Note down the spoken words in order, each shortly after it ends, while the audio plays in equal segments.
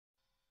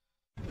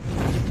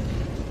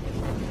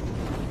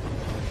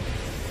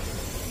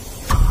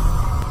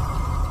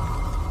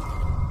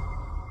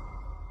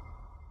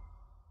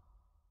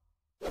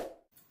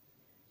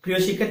প্রিয়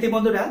শিক্ষার্থী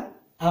বন্ধুরা,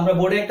 আমরা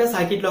বোর্ডে একটা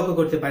সার্কিট লক্ষ্য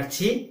করতে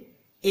পারছি।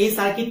 এই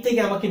সার্কিট থেকে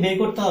আমাকে বের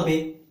করতে হবে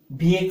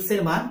Vx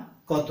এর মান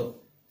কত।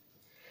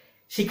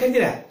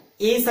 শিক্ষার্থীরা,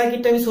 এই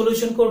সার্কিটটা আমি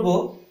সলিউশন করব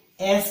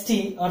এসটি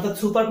অর্থাৎ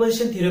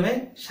সুপারপজিশন থিওরেমের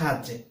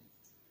সাহায্যে।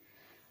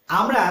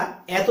 আমরা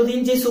এতদিন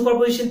যে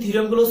সুপারপজিশন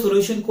থিওরেমগুলো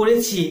সলিউশন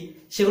করেছি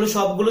সেগুলো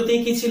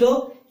সবগুলোতেই কি ছিল?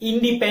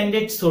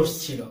 ইন্ডিপেন্ডেন্ট সোর্স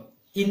ছিল।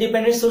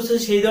 ইন্ডিপেন্ডেন্ট সোর্স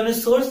সেই ধরনের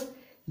সোর্স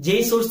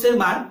যেই সোর্সের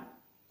মান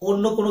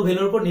অন্য কোনো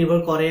ভ্যালুর উপর নির্ভর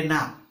করে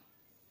না।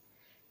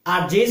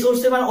 আর যে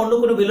সোর্সের মান অন্য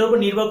কোনো ভ্যালুর উপর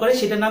নির্ভর করে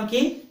সেটার নাম কি?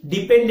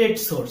 Dependent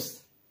source.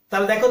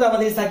 তাহলে দেখো তো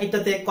আমাদের এই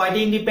সার্কিটটাতে কয়টা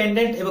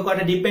ইন্ডিপেন্ডেন্ট এবং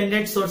কয়টা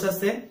ডিপেন্ডেন্ট সোর্স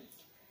আছে।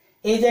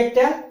 এই যে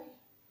একটা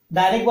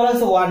ডাইরেক্ট বলা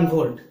আছে 1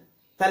 ভোল্ট,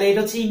 তাহলে এটা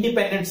হচ্ছে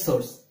ইন্ডিপেন্ডেন্ট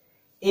সোর্স।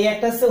 এই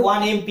একটা আছে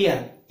 1 এম্পিয়ার,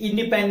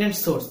 ইন্ডিপেন্ডেন্ট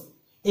সোর্স।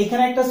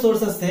 এখানে একটা সোর্স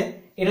আছে,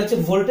 এটা হচ্ছে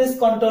ভোল্টেজ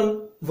কন্ট্রোল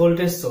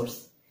ভোল্টেজ সোর্স,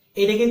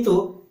 এটা কিন্তু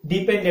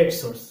ডিপেন্ডেন্ট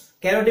সোর্স।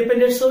 কেন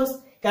ডিপেন্ডেন্ট সোর্স?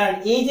 কারণ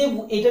এই যে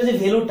এটার যে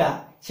ভ্যালুটা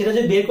সেটা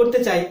যদি বের করতে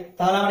চাই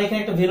তাহলে আমার এখানে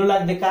একটা ভ্যালু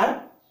লাগবে, কার?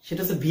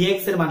 সেটা হচ্ছে Vx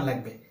এর মান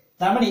লাগবে।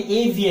 তার মানে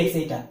এই Vx,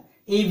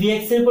 এই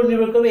Vx এর উপর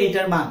নির্ভর করবে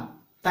এইটার মান,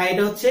 তাই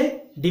এটা হচ্ছে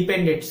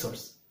ডিপেন্ডেন্ট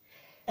সোর্স।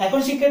 এখন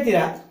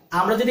শিক্ষার্থীরা,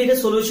 আমরা যদি এটা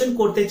সলিউশন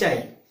করতে চাই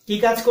কি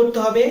কাজ করতে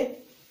হবে?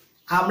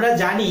 আমরা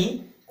জানি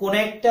কোন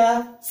একটা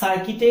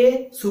সার্কিটে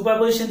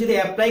সুপারপজিশন যদি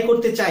অ্যাপ্লাই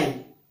করতে চাই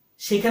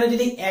সেখানে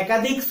যদি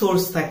একাধিক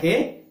সোর্স থাকে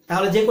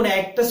তাহলে যে কোনো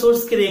একটা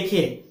সোর্সকে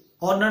রেখে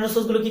অন্যান্য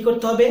সোর্সগুলো কি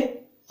করতে হবে?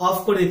 অফ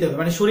করে দিতে হবে,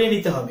 মানে সরিয়ে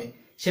নিতে হবে।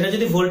 সেটা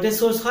যদি ভোল্টেজ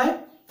সোর্স হয়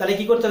তাহলে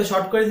কি করতে হবে?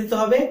 শর্ট করে দিতে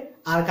হবে।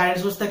 আর কারেন্ট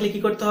সোর্স থাকলে কি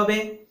করতে হবে?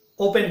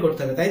 ওপেন করতে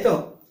হবে, তাই তো?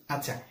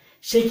 আচ্ছা,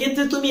 সেই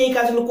ক্ষেত্রে তুমি এই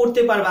কাজগুলো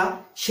করতে পারবা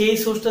সেই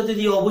সোর্সটা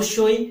যদি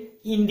অবশ্যই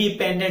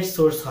ইন্ডিপেন্ডেন্ট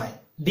সোর্স হয়।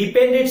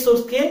 ডিপেন্ডেন্ট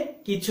সোর্সকে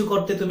কিছু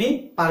করতে তুমি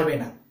পারবে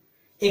না।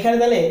 এখানে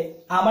তাহলে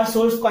আমার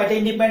সোর্স কয়টা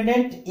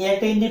ইন্ডিপেন্ডেন্ট? এ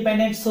একটা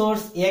ইন্ডিপেন্ডেন্ট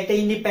সোর্স, এ একটা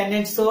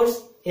ইন্ডিপেন্ডেন্ট সোর্স,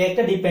 এ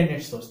একটা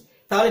ডিপেন্ডেন্ট সোর্স।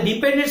 তাহলে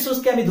ডিপেন্ডেন্ট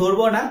সোর্সকে আমি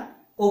ধরবো না,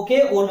 ওকে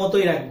ওর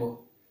মতোই রাখবো।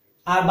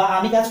 আর বা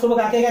আমি কাজ করবো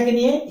কাকে কাকে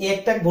নিয়ে? এ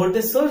একটা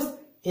ভোল্টেজ সোর্স,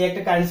 এ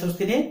একটা কারেন্ট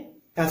সোর্সকে নিয়ে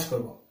কাজ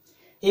করব।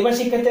 এবার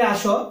শিক্ষার্থীরা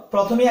আসো,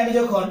 প্রথমে আমি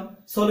যখন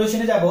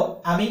সলিউশনে যাব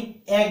আমি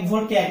 1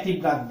 ভোল্টকে অ্যাক্টিভ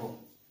রাখবো।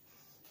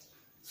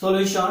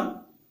 Solution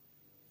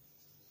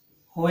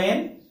when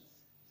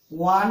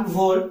 1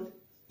 volt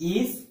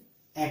is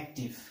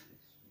active.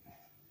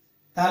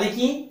 তাহলে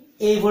কি?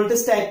 এই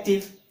ভোল্টেজটা অ্যাক্টিভ।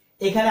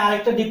 এখানে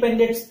আরেকটা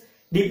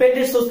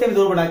ডিপেন্ডেন্ট সোর্সকে আমি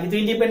ধরবো না, কিন্তু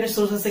ইন্ডিপেন্ডেন্ট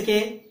সোর্স আছে কে?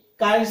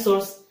 Current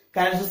source.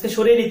 কারেন্ট সোর্সকে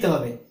সরিয়ে নিতে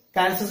হবে।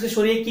 কারেন্ট সোর্সকে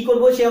সরিয়ে কি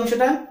করবো? সেই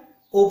অংশটা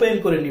ওপেন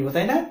করে নিব,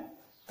 তাই না?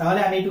 তাহলে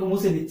আমি এইটুকু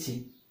মুছে দিচ্ছি,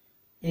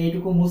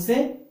 এইটুকু মুছে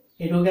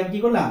এটুকুকে আমি কি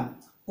করলাম?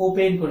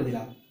 ওপেন করে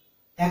দিলাম।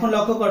 এখন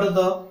লক্ষ্য করো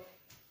তো,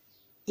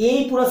 এই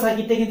পুরো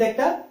সার্কিটটা কিন্তু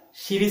একটা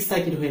সিরিজ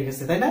সার্কিট হয়ে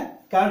গেছে, তাই না?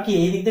 কারণ কি?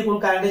 এই দিক দিয়ে কোনো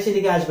কারেন্ট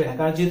সেদিকে আসবে না,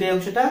 কারণ যেহেতু এই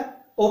অংশটা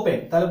ওপেন।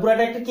 তাহলে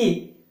পুরোটা একটা কি?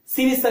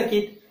 Series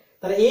circuit.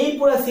 তাহলে এই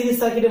পুরো সিরিজ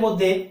সার্কিটের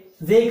মধ্যে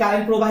যে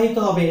কারেন্ট প্রবাহিত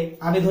হবে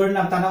আমি ধরে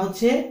নিলাম তার নাম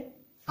হচ্ছে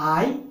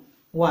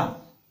I1।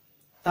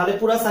 তাহলে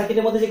পুরো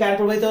সার্কিটের মধ্যে যে কারেন্ট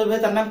প্রবাহিত হবে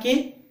তার নাম কি?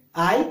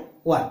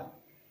 I1।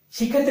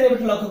 শিক্ষার্থীরা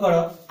একটু লক্ষ্য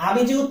করো,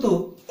 আমি যেহেতু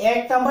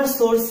 1 নাম্বার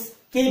সোর্স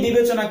কে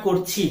বিবেচনা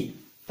করছি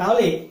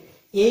তাহলে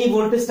এই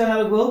ভোল্টেজটা নাম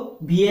লিখবো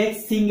Vx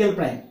সিঙ্গেল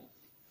প্রাইম,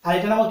 আর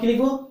এটা নাম কি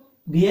লিখবো?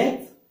 Vx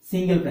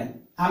single prime.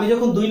 আমি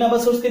যখন 2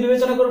 নাম্বার সোর্সকে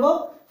বিবেচনা করব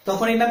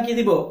তখন এর নাম কি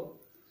দিব?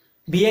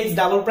 Vx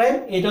ডাবল প্রাইম,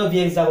 এটাও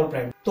Vx ডাবল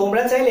প্রাইম।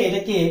 তোমরা চাইলে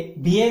এটাকে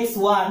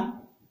Vx1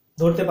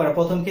 ধরতে পারো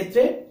প্রথম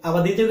ক্ষেত্রে,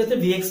 আবার দ্বিতীয় ক্ষেত্রে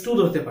Vx2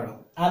 ধরতে পারো।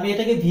 আমি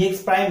এটাকে Vx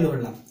প্রাইম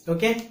ধরলাম।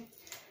 ওকে,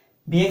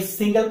 Vx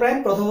সিঙ্গেল প্রাইম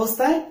প্রথম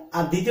অবস্থায়,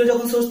 আর দ্বিতীয়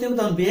যখন সোর্স নিব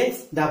তখন Vx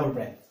ডাবল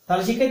প্রাইম।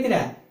 তাহলে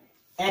শিক্ষার্থীরা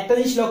একটা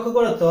জিনিস লক্ষ্য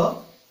করো তো,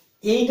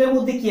 এইটার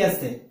মধ্যে কি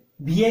আছে?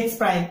 Vx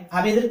prime.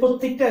 আমি এদের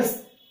প্রত্যেকটা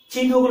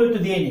চিহ্নগুলো একটু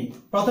দিয়ে নিই।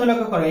 প্রথমে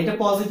লক্ষ্য করো, এটা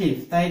পজিটিভ,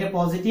 তাই এটা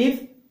পজিটিভ,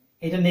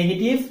 এটা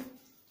নেগেটিভ,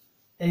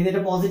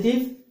 এটা পজিটিভ,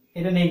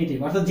 এটা নেগেটিভ।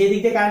 অর্থাৎ যে দিক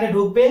দিয়ে কারেন্ট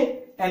ঢুকবে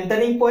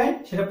এন্টারিং পয়েন্ট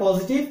সেটা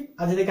পজিটিভ,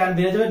 আর যেদিকে কারেন্ট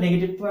বেরিয়ে যাবে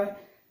নেগেটিভ পয়েন্ট,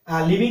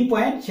 লিভিং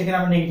পয়েন্ট সেখানে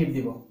আমরা নেগেটিভ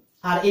দিব।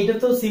 আর এইটা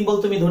তো সিম্বল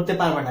তুমি ধরতে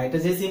পারবে না, এটা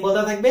যে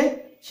সিম্বলটা থাকবে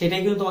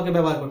সেটাই কিন্তু তোমাকে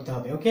ব্যবহার করতে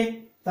হবে। ওকে,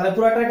 তাহলে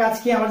পুরোটার কাজ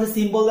কি? আমার যে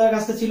সিম্বল দেওয়ার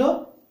কাজটা ছিল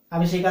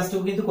আমি সেই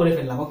কাজটুকু কিন্তু করে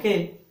ফেললাম। ওকে,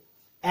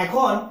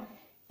 এখন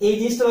এই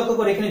জিনিসটা লক্ষ্য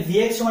করে, এখানে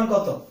Vx সমান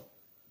কত?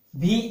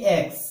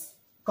 Vx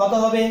কত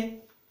হবে?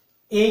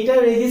 এইটার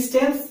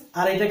রেজিস্ট্যান্স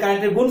আর এটা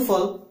কারেন্টের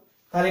গুণফল।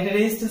 তাহলে এটা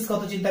রেজিস্ট্যান্স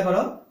কত চিন্তা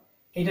করো,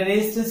 এটা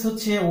রেজিস্ট্যান্স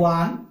হচ্ছে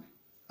 1,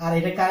 আর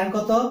এটা কারেন্ট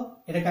কত?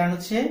 এটা কারেন্ট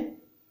হচ্ছে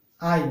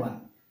I1।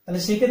 তাহলে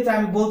সেক্ষেত্রে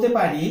আমি বলতে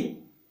পারি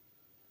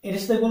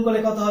এটার সাথে গুণ করলে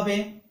কত হবে?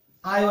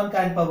 I1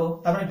 কারেন্ট পাবো।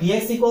 তার মানে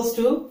Vx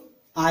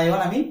I1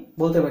 আমি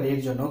বলতে পারি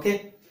এর জন্য। ওকে,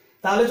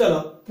 তাহলে চলো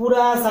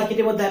পুরা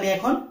সার্কিটের মধ্যে আমি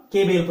এখন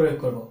কেবিএল প্রয়োগ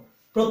করব।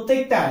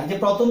 প্রত্যেকটা যে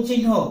প্রথম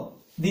চিহ্ন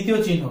দ্বিতীয়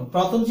চিহ্ন,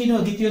 প্রথম চিহ্ন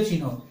দ্বিতীয়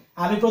চিহ্ন,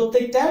 আমি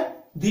প্রত্যেকটা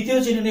দ্বিতীয়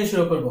চিহ্ন নিয়ে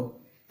শুরু করব।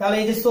 তাহলে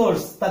এই যে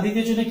সোর্স তার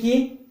দ্বিতীয় চিহ্ন কি?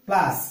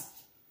 প্লাস।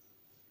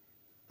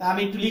 আমি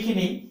একটু লিখে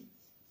নিই,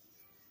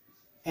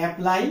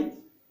 apply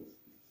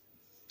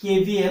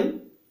KVL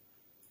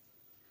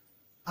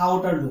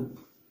outer loop,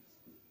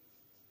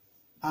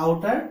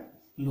 outer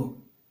loop.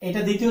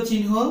 এটা দ্বিতীয়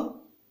চিহ্ন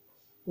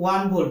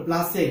 1 ভোল্ট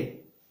প্লাসে,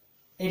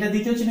 এটা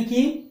দ্বিতীয় চিহ্ন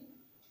কি?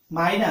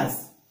 মাইনাস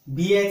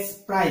Vx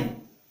প্রাইম,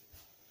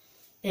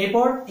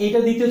 এরপর এইটা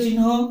দ্বিতীয়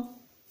চিহ্ন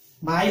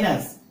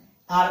মাইনাস,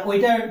 আর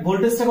ওইটার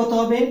ভোল্টেজটা কত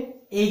হবে,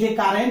 এই যে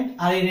কারেন্ট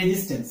আর এই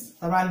রেজিস্ট্যান্স,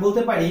 তারপর আমি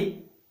বলতে পারি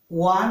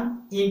 1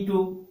 ইনটু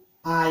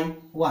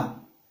I1।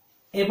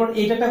 এরপর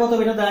এইটাটা কত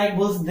হবে, এটা ডাইরেক্ট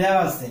ভোল্টেজ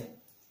দেওয়া আছে,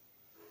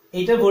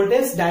 এইটার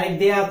ভোল্টেজ ডাইরেক্ট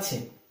দেওয়া আছে,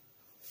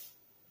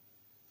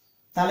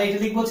 তাহলে এটা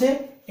লিখবো হচ্ছে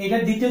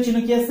এটার দ্বিতীয় চিহ্ন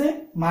কি আছে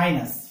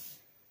মাইনাস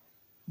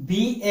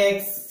Vx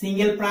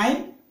সিঙ্গেল প্রাইম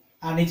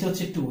আর নিচে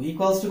হচ্ছে 2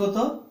 ইকুয়ালস টু কত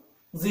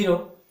 0।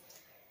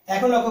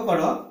 এখন লক্ষ্য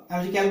করো আমি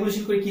যদি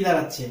ক্যালকুলেশন করি কি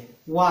দাঁড়াচ্ছে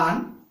 1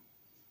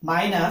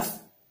 মাইনাস,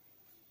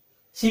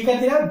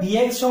 শিক্ষার্থীরা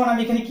Vx সমান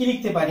আমি এখানে কি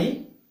লিখতে পারি,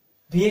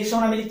 Vx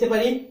সমান আমি লিখতে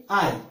পারি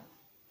I,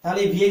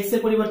 তাহলে Vx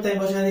এর পরিবর্তে আমি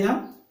বসাই দিলাম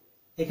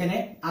এখানে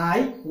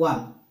I1।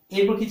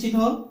 এরপর কি চিহ্ন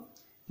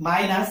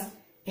মাইনাস,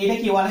 এটা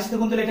কি 1 এর সাথে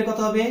গুণ করলে এটা কত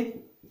হবে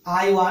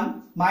I1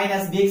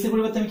 মাইনাস Vx এর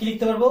পরিবর্তে আমি কি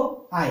লিখতে পারবো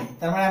I,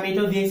 তার মানে আমি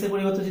এটাও Vx এর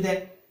পরিবর্তে যদি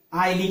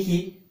I লিখি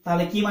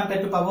তাহলে কি মানটা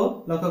একটু পাবো,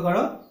 লক্ষ্য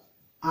করো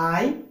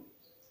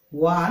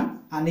I1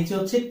 আর নিচে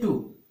হচ্ছে 2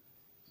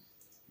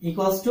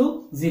 ইকুয়ালস টু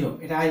 0,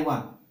 এটা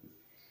I1।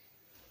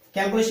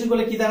 ক্যালকুলেশন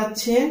করলে কি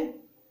দাঁড়াচ্ছে,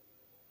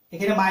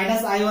 এখানে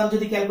মাইনাস I1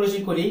 যদি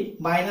ক্যালকুলেশন করি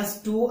minus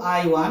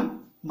 2I1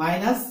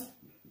 minus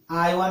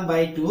I1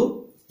 by 2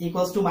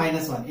 equals to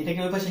minus 1, এটাকে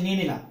ওই পাশে নিয়ে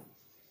নিলাম।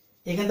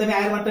 এখান থেকে আমি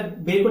I এর মানটা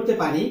বের করতে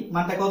পারি,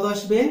 মানটা কত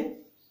আসবে,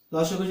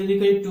 লসাগু যদি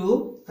করি 2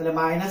 তাহলে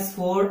minus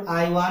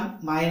 4I1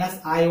 minus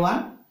I1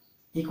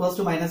 equals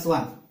to minus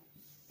 1।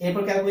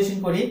 এরপর ক্যালকুলেশন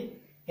করি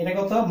এটা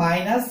কত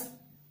মাইনাস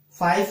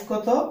 5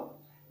 কত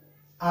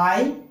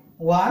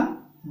I1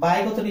 বাই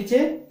কত নিচে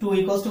 2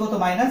 ইকুয়ালস টু কত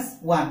মাইনাস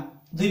 1,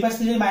 দুই পাশ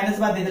থেকে যদি মাইনাস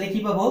বাদ দিই তাহলে কি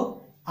পাবো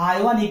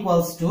I1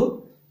 ইকুয়ালস টু,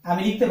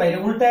 আমি লিখতে পারি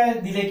এটা উল্টা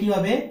দিলে কি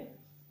হবে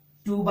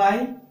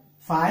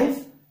 2/5,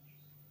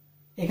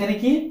 এখানে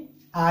কি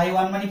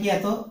I1 মানে কি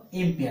এত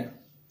এম্পিয়ার।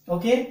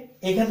 ওকে,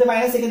 এখান থেকে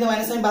মাইনাস এখান থেকে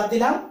মাইনাস আমি বাদ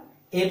দিলাম,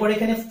 এরপর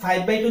এখানে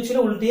 5/2 ছিল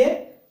উল্টিয়ে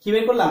কি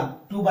বের করলাম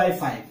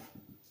 2/5।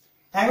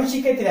 এখন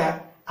শিক্ষার্থীরা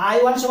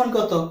I1 সমান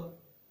কত,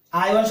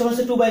 I1 সমান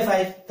হচ্ছে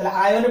 2/5, তাহলে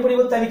I1 এর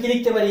পরিবর্তে আমি কি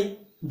লিখতে পারি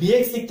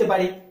Vx লিখতে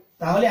পারি,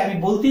 তাহলে আমি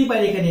বলতেই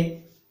পারি এখানে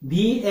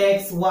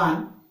Vx1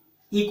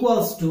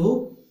 ইকুয়ালস টু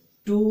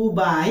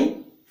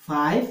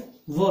 2/5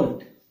 ভোল্ট।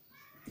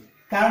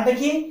 কারণটা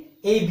কি,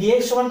 এই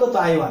Vx সমান কত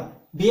I1,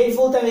 Vx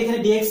বলতে আমি এখানে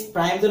Vx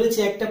প্রাইম ধরেছি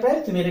একটা প্রাইম,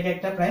 তুমি এটাকে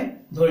একটা প্রাইম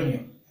ধরে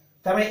নিও।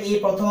 তার মানে এই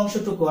প্রথম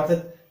অংশটুকু অর্থাৎ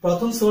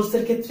প্রথম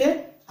সোর্সের ক্ষেত্রে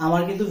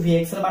আমার কিন্তু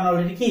Vx এর মান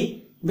অলরেডি কি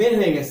বের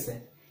হয়ে গেছে।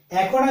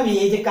 এখন আমি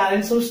এই যে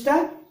কারেন্ট সোর্সটা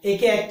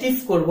একে অ্যাক্টিভ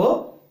করব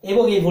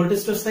এবং এই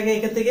ভোল্টেজ সোর্সটাকে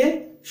এখান থেকে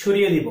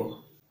সরিয়ে দিব।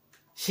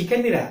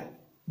 শিক্ষার্থীরা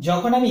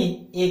যখন আমি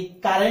এই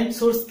কারেন্ট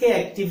সোর্সকে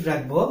অ্যাক্টিভ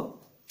রাখবো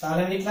তাহলে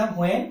আমি লিখলাম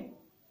when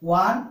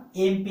 1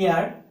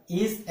 ampere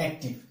is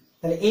active,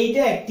 তাহলে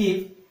এইটা অ্যাক্টিভ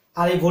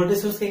আর এই ভোল্টেজ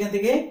সোর্সকে এখান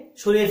থেকে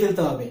সরিয়ে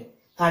ফেলতে হবে,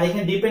 আর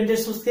এখানে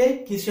ডিপেন্ডেন্ট সোর্সকে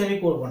কিছু আমি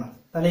করব না,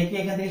 তাহলে একে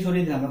এখান থেকে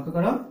সরিয়ে দিলাম। লক্ষ্য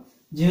করো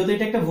যেহেতু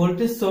এটা একটা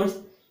ভোল্টেজ সোর্স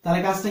তাহলে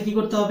কাজটা কি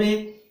করতে হবে,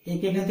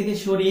 একে এখান থেকে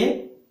সরিয়ে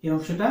এই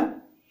অংশটা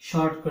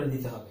শর্ট করে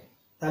দিতে হবে,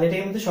 তাহলে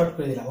এটাকে মধ্যে শর্ট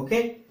করে দিলাম। ওকে,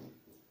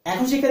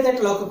 এখন শিক্ষার্থী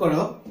একটা লক্ষ্য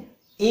করো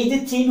এই যে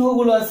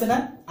চিহ্নগুলো আছে না,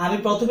 আমি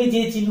প্রথমে যে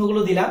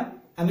চিহ্নগুলো দিলাম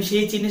আমি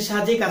সেই চিহ্নের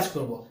সাহায্যে কাজ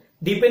করব।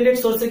 ডিপেন্ডেন্ট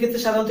সোর্সের ক্ষেত্রে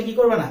সাধারণত কি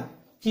করবে না,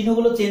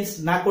 চিহ্নগুলো চেঞ্জ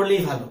না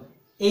করলেই ভালো।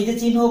 এই যে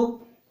চিহ্ন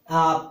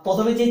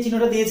প্রথমে যে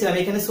চিহ্নটা দিয়েছিলাম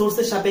এখানে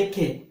সোর্সের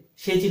সাপেক্ষে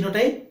সেই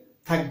চিহ্নটাই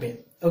থাকবে।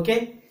 ওকে,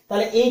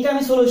 তাহলে এইটা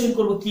আমি সলিউশন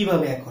করব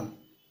কিভাবে। এখন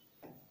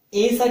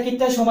এই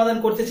সার্কিটটা সমাধান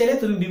করতে চাইলে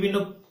তুমি বিভিন্ন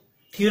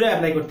থিওরি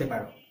অ্যাপ্লাই করতে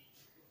পারো,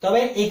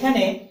 তবে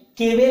এখানে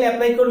কেভিএল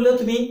অ্যাপ্লাই করলেও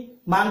তুমি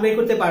মান বের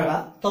করতে পারবা।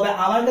 তবে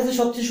আমার কাছে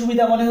সবচেয়ে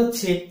সুবিধা মনে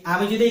হচ্ছে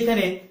আমি যদি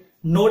এখানে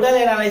নোডাল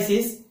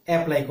অ্যানালাইসিস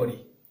অ্যাপ্লাই করি।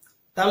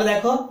 তাহলে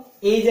দেখো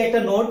এই যে একটা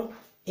নোড,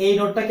 এই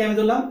নোডটাকে আমি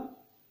ধরলাম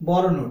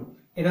বড় নোড,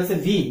 এটা হচ্ছে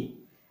ভি,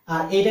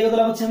 আর এইটাকে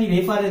ধরলাম হচ্ছে আমি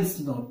রেফারেন্স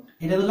নোড,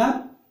 এটা ধরলাম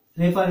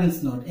রেফারেন্স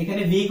নোড।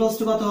 এখানে ভি ইকুয়ালস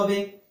টু কত হবে,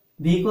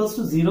 ভি ইকুয়ালস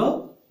টু 0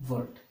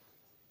 ভোল্ট।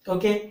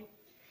 ওকে,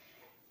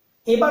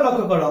 এবার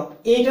লক্ষ্য করো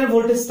এইটার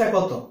ভোল্টেজটা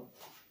কত,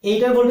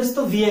 এইটার ভোল্টেজ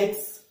তো Vx,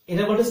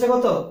 এটার ভোল্টেজটা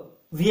কত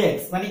Vx,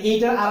 মানে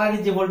এইটার আর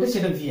যে ভোল্টেজ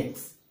সেটা Vx।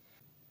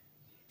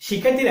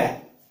 শিক্ষার্থীরা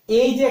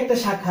এই যে একটা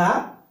শাখা,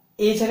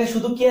 এই শাখা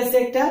শুধু কি আছে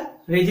একটা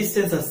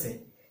রেজিস্ট্যান্স আছে,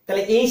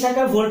 তাহলে এই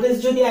শাখার ভোল্টেজ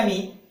যদি আমি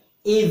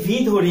এই ভি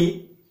ধরি,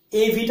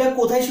 এই ভিটা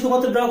কোথায়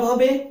শুধুমাত্র ড্রপ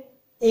হবে,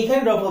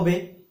 এইখানে ড্রপ হবে।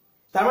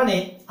 তার মানে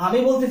আমি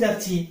বলতে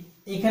চাচ্ছি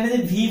এখানে যে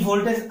ভি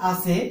ভোল্টেজ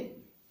আছে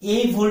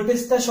এই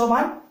ভোল্টেজটা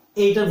সমান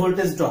এইটার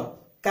ভোল্টেজ ড্রপ।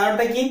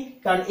 কারণটা কি,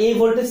 কারণ এই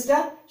ভোল্টেজটা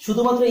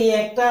শুধুমাত্র এই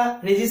একটা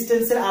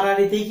রেজিস্ট্যান্সের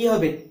আড়াআড়িতেই কি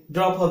হবে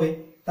ড্রপ হবে,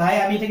 তাই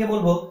আমি এটাকে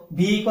বলবো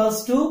V equals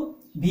to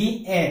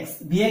Vx।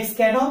 Vx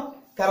কেন,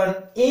 কারণ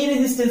এই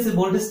রেজিস্ট্যান্সের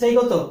ভোল্টেজটাই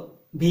কত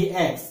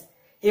Vx।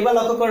 এবার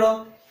লক্ষ্য করো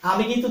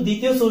আমি কিন্তু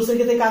দ্বিতীয় সোর্সের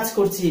ক্ষেত্রে কাজ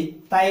করছি,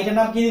 তাই এটার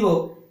নাম কি দিব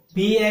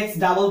Vx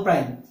ডাবল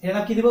প্রাইম, এটার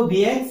নাম কি দিব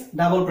Vx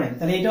ডাবল প্রাইম,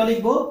 তাহলে এটাও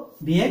লিখবো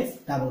Vx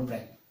ডাবল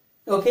প্রাইম।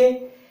 ওকে,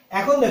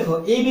 এখন দেখো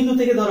এই বিন্দু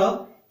থেকে ধরো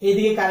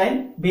এইদিকে কারেন্ট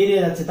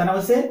বেরিয়ে যাচ্ছে, তার নাম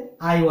হচ্ছে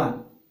I1,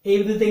 এই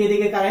বিন্দু থেকে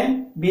এদিকে কারেন্ট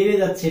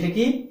বেরিয়ে যাচ্ছে, এটা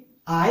কি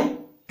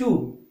I2,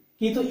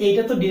 কিন্তু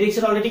এইটা তো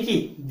ডিরেকশন অলরেডি কি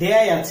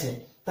দেয়াই আছে,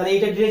 তাহলে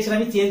এইটা ডিরেকশন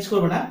আমি চেঞ্জ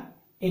করব না,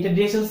 এইটা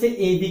ডিরেকশন হচ্ছে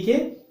এই দিকে,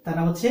 তার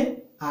নাম হচ্ছে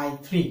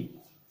I3।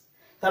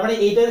 তার মানে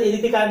এইটার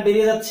এদিকে কারেন্ট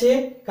বেরিয়ে যাচ্ছে,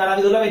 কারণ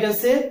আমি ধরলাম এটা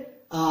হচ্ছে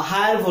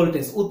হায়ার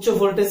ভোল্টেজ, উচ্চ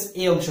ভোল্টেজ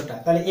এই অংশটা,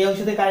 তাহলে এই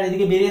অংশতে কারেন্ট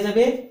এদিকে বেরিয়ে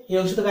যাবে, এই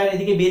অংশতে কারেন্ট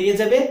এদিকে বেরিয়ে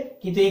যাবে,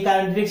 কিন্তু এই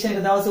কারেন্ট ডিরেকশন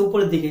এটা দেওয়া আছে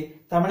উপরের দিকে,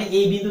 তার মানে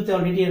এই বিন্দুতে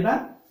অলরেডি এটা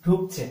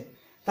ঢুকছে।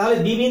 তাহলে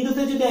বি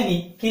বিন্দুতে যদি আমি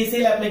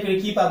কেসিএল অ্যাপ্লাই করি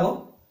কি পাবো,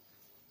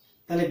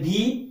 তাহলে ভি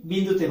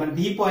বিন্দুতে মানে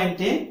ভি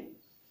পয়েন্টে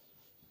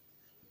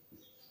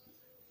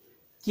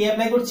কি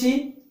অ্যাপ্লাই করছি,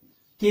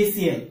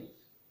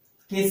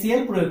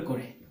 কেসিএল প্রয়োগ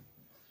করে।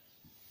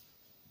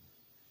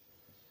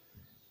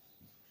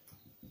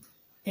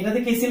 এটাতে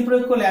কেসিএল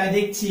প্রয়োগ করলে আমি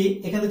দেখছি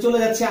এখানে চলে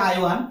যাচ্ছে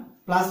I1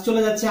 প্লাস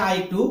চলে যাচ্ছে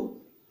I2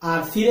 আর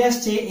ফিরে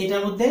আসছে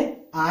এটার মধ্যে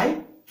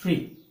I3।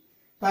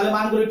 তাহলে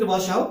মানগুলো একটু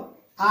বসাও।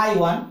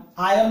 I1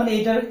 মানে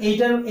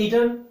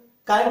এইটার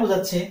কারেন্ট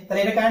বোঝাচ্ছে,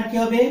 তাহলে এটা কারেন্ট কি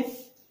হবে,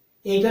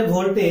 এইটার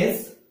ভোল্টেজ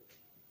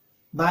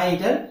বা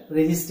এইটার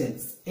রেজিস্ট্যান্স।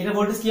 এটা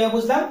ভোল্টেজ কিভাবে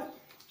বুঝলাম,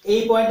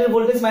 এই পয়েন্টের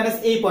ভোল্টেজ মাইনাস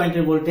এই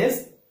পয়েন্টের ভোল্টেজ,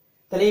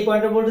 তাহলে এই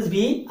পয়েন্টের ভোল্টেজ V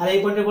আর এই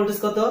পয়েন্টের ভোল্টেজ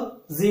কত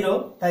 0,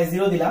 তাই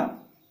 0 দিলাম।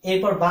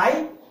 এরপর বাই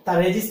তার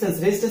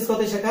রেজিস্ট্যান্স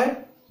কত শাখার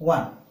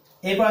 1,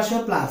 এরপর আসো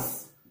প্লাস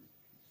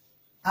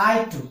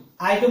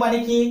I2 মানে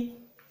কি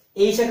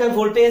এই শাখার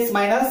ভোল্টেজ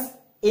মাইনাস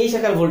এই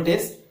শাখার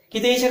ভোল্টেজ,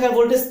 কিন্তু এই শাখার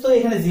ভোল্টেজ তো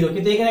এখানে 0,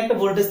 কিন্তু এখানে একটা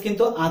ভোল্টেজ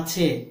কিন্তু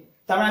আছে,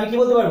 তার মানে আমি কি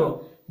বলতে পারবো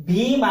V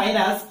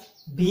minus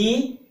V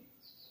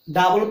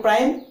double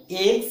prime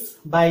x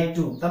by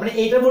 2, তার মানে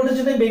এইটার ভোল্টেজ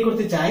যদি বের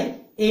করতে চাই,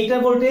 এইটার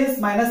ভোল্টেজ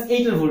মাইনাস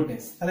এইটার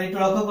ভোল্টেজ, তাহলে একটু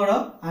লক্ষ্য করো,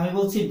 আমি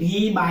বলছি V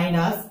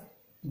minus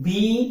V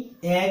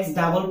x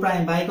double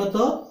prime by কত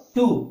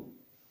 2,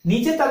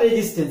 নিচে তার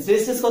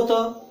রেজিস্ট্যান্স কত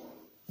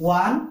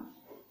 1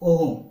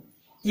 ওহম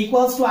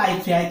ইকুয়ালস টু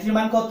I3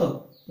 মান কত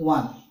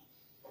 1।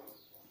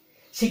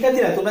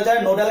 শিক্ষার্থীরা তোমরা যারা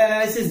নোডাল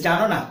অ্যানালাইসিস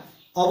জানো না,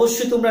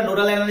 অবশ্যই তোমরা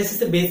নোডাল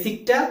অ্যানালাইসিসের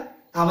বেসিকটা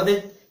আমাদের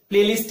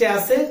প্লেলিস্টে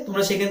আছে,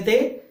 তোমরা সেখান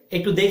থেকে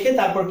একটু দেখে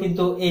তারপর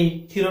কিন্তু এই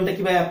থিওরেমটা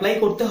কিভাবে অ্যাপ্লাই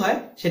করতে হয়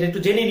সেটা একটু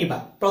জেনে নিবা।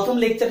 প্রথম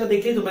লেকচারটা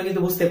দেখলেই তোমরা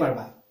কিন্তু বুঝতে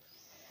পারবা।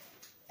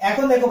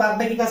 এখন দেখো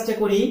বাদবাকি কাজটা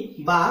করি,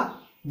 বা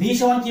V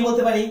সমান কি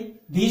বলতে পারি,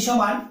 V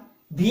সমান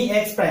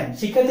Vx প্রাইম।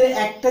 শিক্ষার্থীরা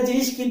একটা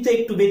জিনিস কিন্তু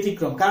একটু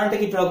ব্যতিক্রম, কারণটা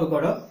কি লক্ষ্য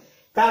করো,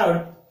 কারণ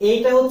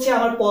এইটা হচ্ছে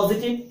আমার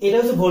পজিটিভ, এটা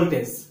হচ্ছে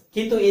ভোল্টেজ,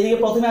 কিন্তু এদিকে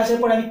প্রথমে আসার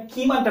পর আমি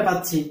কি মানটা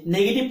পাচ্ছি,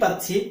 নেগেটিভ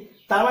পাচ্ছি,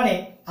 তার মানে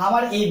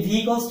আমার এই V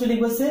ইকুয়ালস টু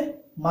লিখবো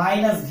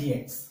মাইনাস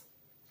Vx,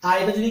 আর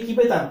এটা যদি কি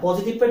পেতাম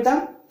পজিটিভ পেতাম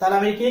তাহলে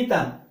আমি কি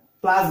লিখতাম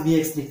প্লাস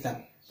Vx লিখতাম,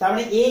 তার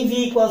মানে এই V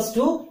equals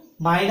to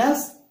minus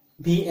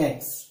Vx।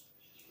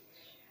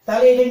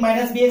 তাহলে এটা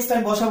মাইনাস Vx টা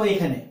আমি বসাবো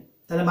এখানে,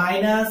 তাহলে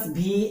মাইনাস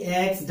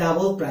Vx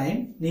ডাবল প্রাইম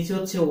নিচে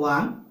হচ্ছে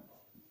 1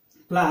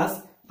 প্লাস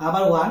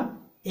আবার 1,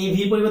 এই V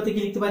পরিবর্তে কি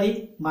লিখতে পারি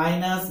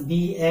minus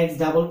Vx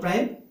double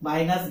prime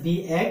minus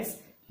Vx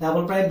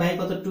double prime by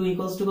কত 2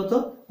 ইকুয়ালস টু কত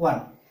 1।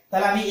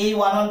 তাহলে আমি এই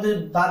 1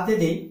 বাদ দিয়ে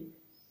দেই,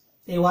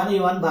 এই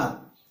 1 বাদ,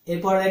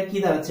 এরপর কি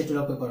দাঁড়াচ্ছে একটু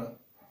লক্ষ্য করো,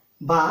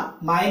 বা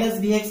মাইনাস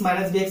Vx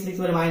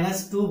লিখতে পারি minus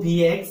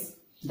 2Vx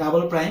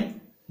double prime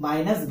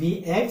minus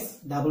Vx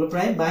double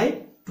prime by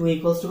 2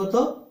 equals to কত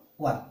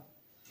 1।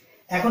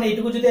 এখন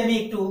এইটুকু যদি আমি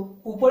একটু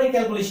উপরে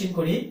ক্যালকুলেশন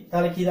করি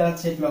তাহলে কি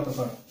দাঁড়াচ্ছে একটু লক্ষ্য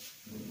করো,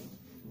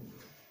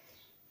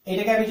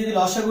 এটাকে আমি যদি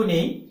লসাগু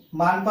নেই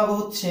মান পাবো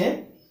হচ্ছে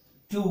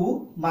 2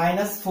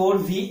 minus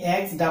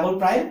 4Vx double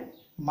prime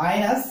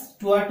minus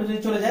 2 আর 2 যদি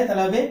চলে যায়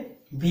তাহলে হবে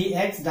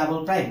Vx double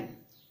prime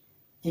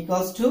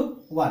equals to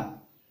 1,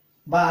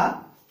 বা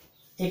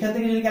এখান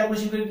থেকে যদি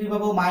ক্যালকুলেশন করি কি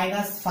পাবো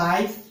minus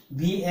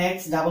 5Vx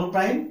double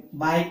prime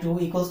by 2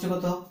 equals to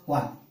কত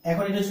 1।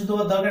 এখন এটা শুধু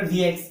দরকার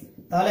Vx,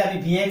 তাহলে আমি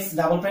Vx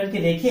ডাবল প্রাইম কে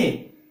রেখে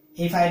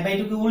এই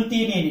 5/2 কে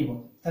উল্টিয়ে নিয়ে নিব,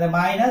 তাহলে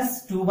মাইনাস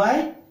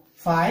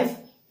 2/5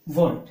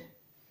 ভোল্ট,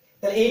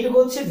 তাহলে এইটুকু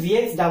হচ্ছে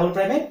Vx ডাবল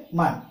প্রাইমের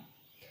মান।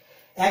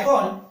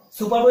 এখন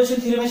সুপারপজিশন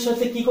থিওরেমের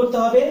সাথে কি করতে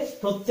হবে,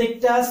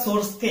 প্রত্যেকটা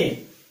সোর্সকে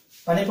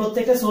মানে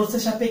প্রত্যেকটা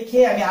সোর্সের সাপেক্ষে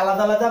আমি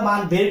আলাদা আলাদা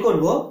মান বের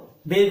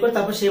করে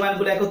তারপর সেই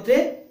মানগুলো একত্রে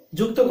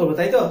যুক্ত করব,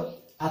 তাই তো।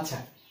 আচ্ছা,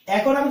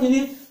 এখন আমি যদি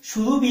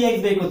শুধু Vx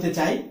বের করতে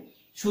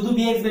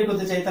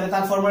চাই তাহলে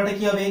তার ফর্মুলাটা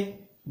কি হবে,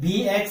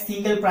 Vx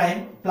single prime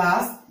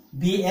plus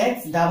Vx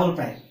double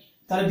prime,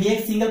 তাহলে Vx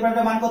সিঙ্গেল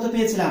প্রাইমটার মান কত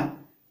পেয়েছিলাম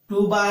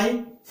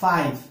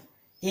 2/5,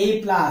 এই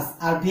প্লাস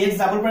আর Vx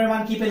ডাবল প্রাইমের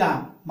মান কি পেলাম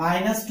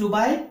মাইনাস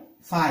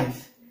 2/5,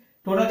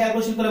 টোটাল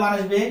ক্যালকুলেশন করলে মান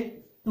আসবে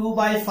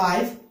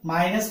 2/5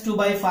 মাইনাস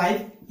 2/5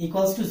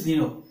 ইকুয়ালস টু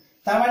 0।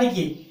 তার মানে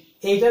কি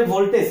এইটার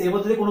ভোল্টেজ, এর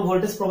মধ্যে কোনো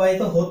ভোল্টেজ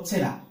প্রবাহিত হচ্ছে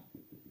না,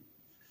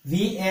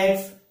 Vx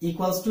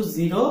ইকুয়ালস টু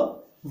 0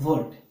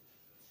 ভোল্ট।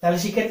 তাহলে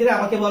শিক্ষার্থীরা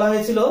আমাকে বলা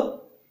হয়েছিল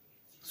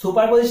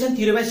সুপারপজিশন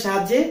থিওরেমের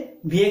সাহায্যে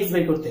Vx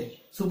বের করতে,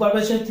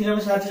 সুপারপজিশন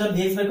থিওরেমের সাহায্যে যখন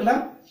Vx বের করলাম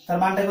তার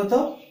মানটা কত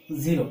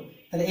 0,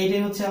 তাহলে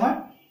এইটাই হচ্ছে আমার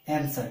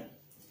অ্যানসার।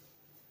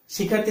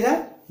 শিক্ষার্থীরা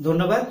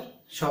ধন্যবাদ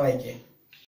সবাইকে।